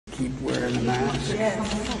keep wearing a mask.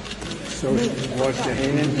 Yes. Socially wash your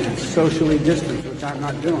hands and socially distance, which I'm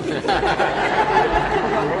not doing.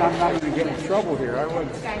 I'm not going to get in trouble here. I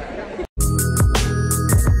wouldn't.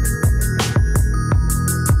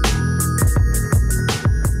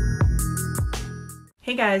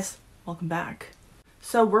 Hey guys, welcome back.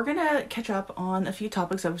 So we're gonna catch up on a few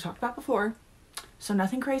topics that we've talked about before. So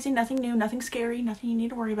nothing crazy, nothing new, nothing scary, nothing you need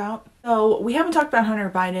to worry about. So we haven't talked about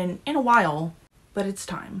Hunter Biden in a while, but it's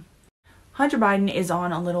time. Hunter Biden is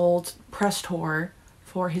on a little press tour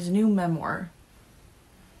for his new memoir.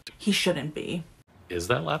 He shouldn't be. Is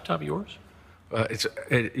that laptop yours?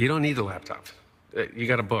 You don't need a laptop. You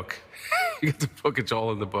got a book. You got the book. It's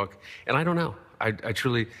all in the book. And I don't know. I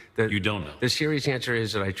truly... You don't know? The serious answer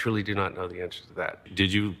is that I truly do not know the answer to that.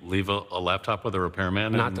 Did you leave a laptop with a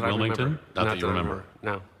repairman Not in that Wilmington? I remember. Not that you remember?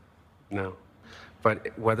 No.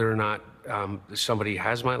 But whether or not somebody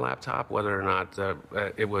has my laptop, whether or not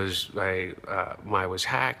I was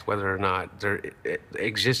hacked, whether or not there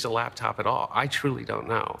exists a laptop at all, I truly don't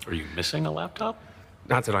know. Are you missing a laptop?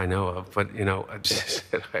 Not that I know of, but you know,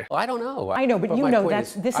 well, I don't know. I know, but you know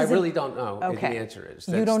that's this is. I really don't know. Okay. The answer is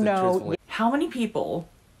You don't know. How many people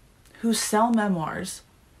who sell memoirs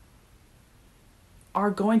are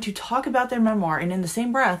going to talk about their memoir and in the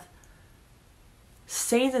same breath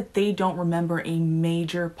say that they don't remember a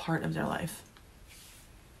major part of their life?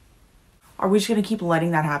 Are we just going to keep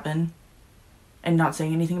letting that happen and not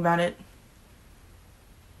saying anything about it?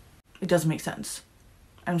 It doesn't make sense.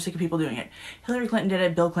 I'm sick of people doing it. Hillary Clinton did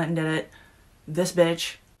it. Bill Clinton did it. This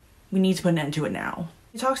bitch. We need to put an end to it now.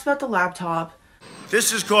 He talks about the laptop.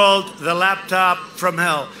 This is called the laptop from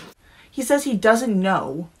hell. He says he doesn't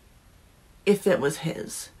know if it was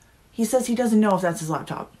his. He says he doesn't know if that's his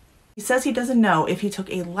laptop. He says he doesn't know if he took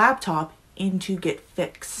a laptop in to get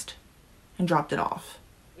fixed and dropped it off.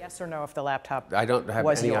 Yes or no if the laptop I don't have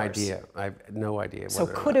was any yours. idea. I have no idea. So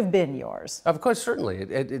could have been yours. Of course, certainly.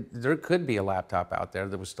 There could be a laptop out there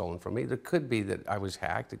that was stolen from me. There could be that I was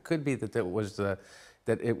hacked. It could be that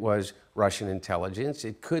it was Russian intelligence.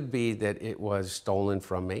 It could be that it was stolen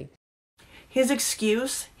from me. His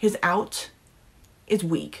excuse, his out, is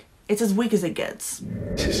weak. It's as weak as it gets.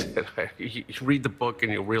 You read the book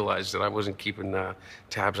and you'll realize that I wasn't keeping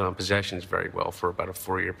tabs on possessions very well for about a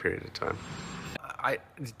 4-year period of time. I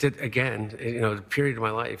did, again, the period of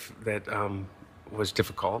my life that was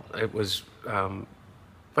difficult. It was,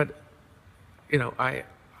 but, I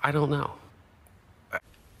don't know.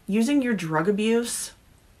 Using your drug abuse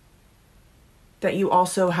that you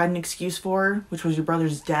also had an excuse for, which was your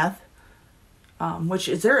brother's death, which,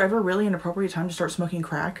 is there ever really an appropriate time to start smoking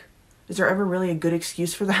crack? Is there ever really a good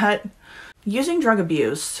excuse for that? Using drug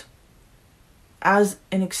abuse as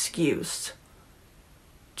an excuse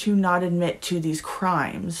to not admit to these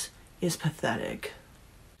crimes is pathetic.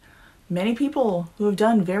 Many people who have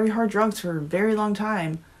done very hard drugs for a very long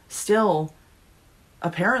time still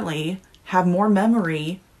apparently have more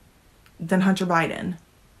memory than Hunter Biden.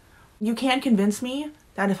 You can't convince me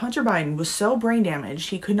that if Hunter Biden was so brain damaged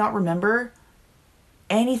he could not remember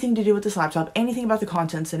anything to do with this laptop, anything about the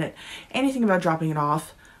contents in it, anything about dropping it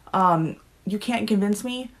off, you can't convince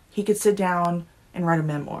me he could sit down and write a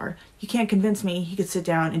memoir. You can't convince me he could sit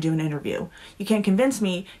down and do an interview. You can't convince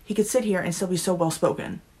me he could sit here and still be so well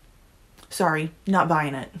spoken. Sorry, not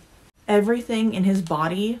buying it. Everything in his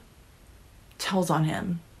body tells on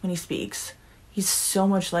him when he speaks. He's so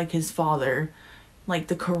much like his father, like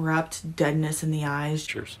the corrupt deadness in the eyes.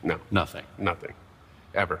 Cheers. No. Nothing. Nothing.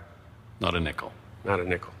 Ever. Not a nickel. Not a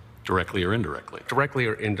nickel. Directly or indirectly? Directly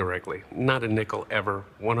or indirectly. Not a nickel ever.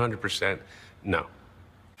 100% no.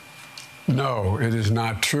 No, it is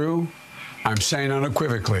not true. I'm saying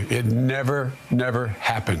unequivocally, it never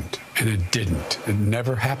happened. And it didn't. It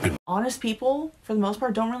never happened. Honest people, for the most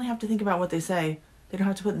part, don't really have to think about what they say. They don't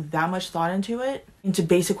have to put that much thought into it, into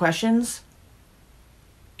basic questions,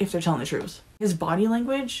 if they're telling the truth. His body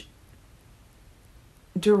language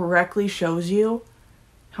directly shows you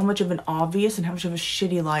how much of an obvious and how much of a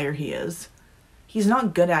shitty liar he is. He's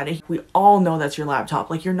not good at it. We all know that's your laptop.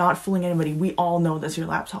 Like, you're not fooling anybody. We all know that's your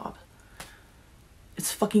laptop.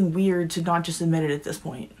 It's fucking weird to not just admit it at this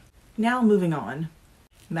point. Now, moving on.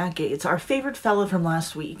 Matt Gaetz, our favorite fella from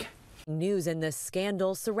last week. News in the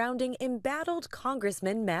scandal surrounding embattled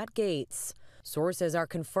Congressman Matt Gaetz. Sources are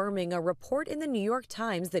confirming a report in the New York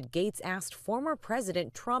Times that Gaetz asked former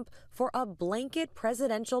President Trump for a blanket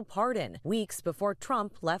presidential pardon weeks before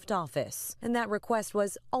Trump left office, and that request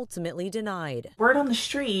was ultimately denied. Word on the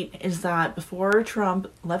street is that before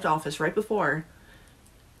Trump left office, right before,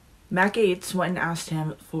 Matt Gaetz went and asked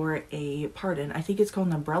him for a pardon. I think it's called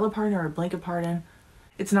an umbrella pardon or a blanket pardon.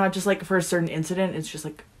 It's not just like for a certain incident, it's just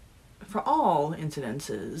like for all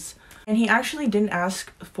incidences. And he actually didn't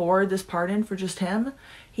ask for this pardon for just him.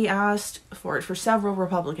 He asked for it for several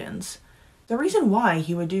Republicans. The reason why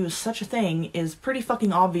he would do such a thing is pretty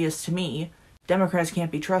fucking obvious to me. Democrats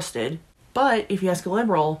can't be trusted. But if you ask a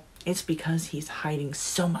liberal, it's because he's hiding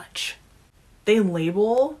so much. They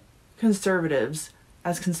label conservatives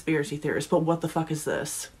as conspiracy theorists, but what the fuck is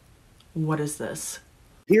this? What is this?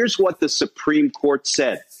 Here's what the Supreme Court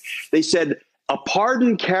said. They said, a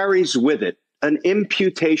pardon carries with it an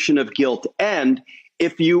imputation of guilt, and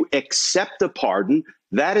if you accept a pardon,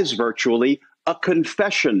 that is virtually a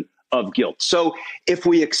confession of guilt. So if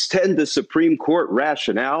we extend the Supreme Court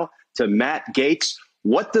rationale to Matt Gaetz,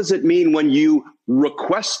 what does it mean when you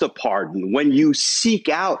request a pardon, when you seek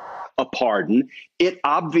out a pardon? It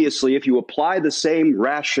obviously, if you apply the same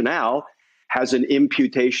rationale, has an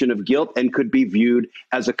imputation of guilt and could be viewed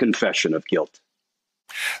as a confession of guilt.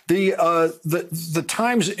 The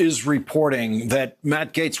Times is reporting that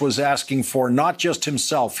Matt Gaetz was asking for not just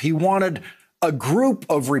himself. He wanted a group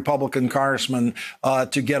of Republican congressmen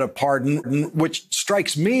to get a pardon, which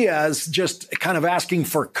strikes me as just kind of asking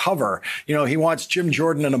for cover. You know, he wants Jim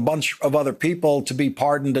Jordan and a bunch of other people to be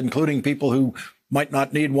pardoned, including people who might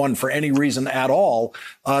not need one for any reason at all,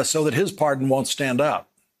 so that his pardon won't stand out.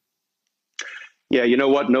 Yeah, you know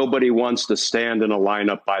what? Nobody wants to stand in a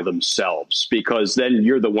lineup by themselves, because then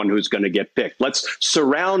you're the one who's going to get picked. Let's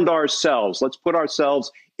surround ourselves. Let's put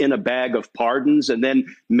ourselves in a bag of pardons, and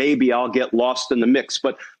then maybe I'll get lost in the mix.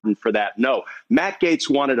 But for that, no. Matt Gaetz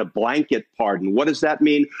wanted a blanket pardon. What does that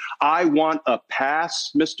mean? I want a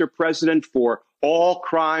pass, Mr. President, for all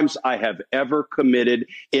crimes I have ever committed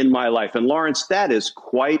in my life. And Lawrence, that is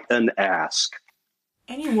quite an ask.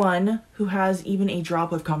 Anyone who has even a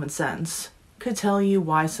drop of common sense could tell you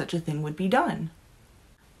why such a thing would be done.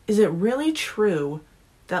 Is it really true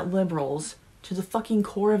that liberals, to the fucking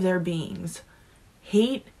core of their beings,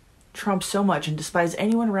 hate Trump so much and despise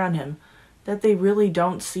anyone around him that they really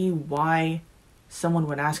don't see why someone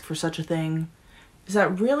would ask for such a thing? Is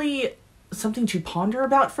that really something to ponder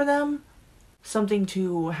about for them? Something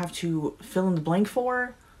to have to fill in the blank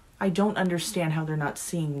for? I don't understand how they're not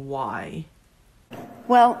seeing why.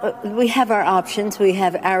 Well, we have our options. We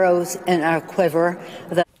have arrows in our quiver.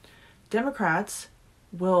 Democrats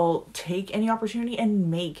will take any opportunity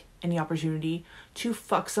and make any opportunity to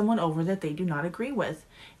fuck someone over that they do not agree with.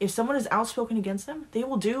 If someone is outspoken against them, they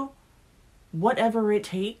will do whatever it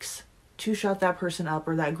takes to shut that person up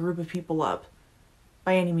or that group of people up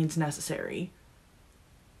by any means necessary.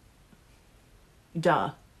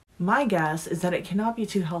 Duh. My guess is that it cannot be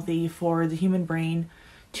too healthy for the human brain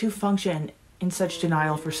to function in such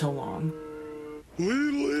denial for so long.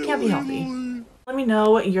 It can't be healthy. Let me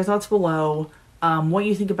know your thoughts below, what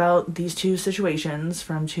you think about these two situations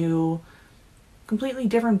from two completely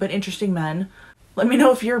different but interesting men. Let me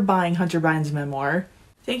know if you're buying Hunter Biden's memoir.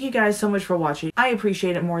 Thank you guys so much for watching. I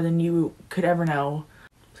appreciate it more than you could ever know.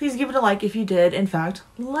 Please give it a like if you did, in fact,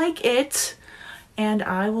 like it. And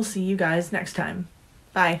I will see you guys next time.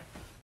 Bye.